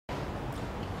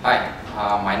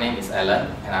My name is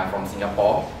Alan and I'm from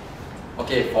Singapore.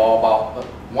 Okay, for about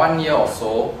 1 year or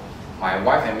so, my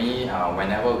wife and me,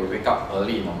 whenever we wake up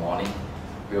early in the morning,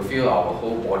 we'll feel our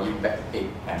whole body backache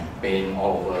and pain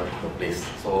all over the place.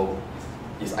 So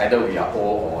it's either we are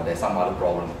old or there's some other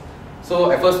problem.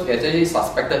 So at first we actually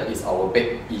suspected it's our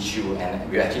bed issue, and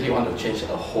we actually want to change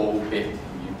the whole bed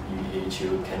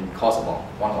issue, can cost about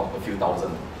a few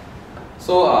thousand.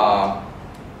 So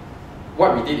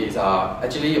what we did is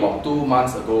actually about 2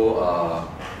 months ago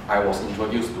I was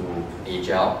introduced to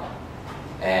Agel,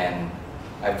 and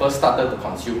I first started to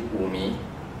consume UMI,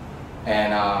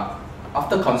 and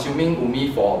after consuming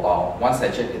UMI for about 1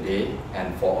 sachet a day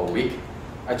and for a week,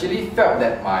 I actually felt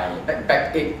that my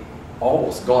backache all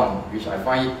was gone, which I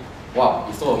find, wow,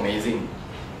 it's so amazing.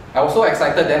 I was so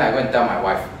excited, then I go and tell my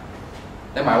wife.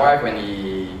 Then my wife, when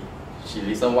she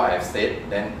listened what I've said,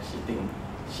 then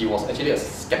she was actually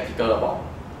skeptical about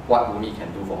what UMI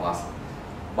can do for us.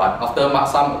 But after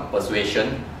some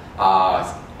persuasion,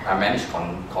 I managed to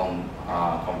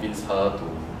convince her to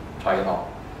try it out.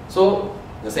 So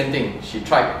the same thing, she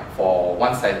tried for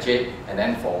 1 sachet and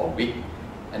then for a week,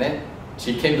 and then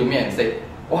she came to me and said,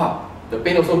 wow, the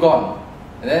pain also gone.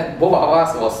 And then both of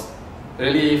us was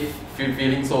really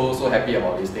feeling so happy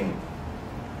about this thing.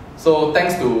 So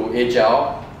thanks to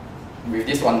Agel, with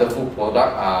this wonderful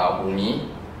product, UMI,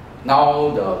 now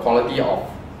the quality of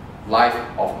life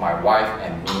of my wife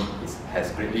and me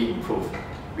has greatly improved.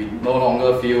 We no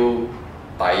longer feel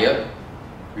tired.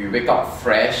 We wake up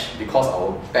fresh because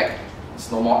our back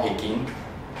is no more aching,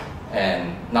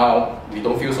 and now we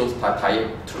don't feel so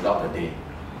tired throughout the day.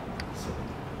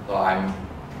 So I'm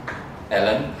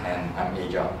Alan and I'm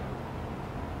Agel.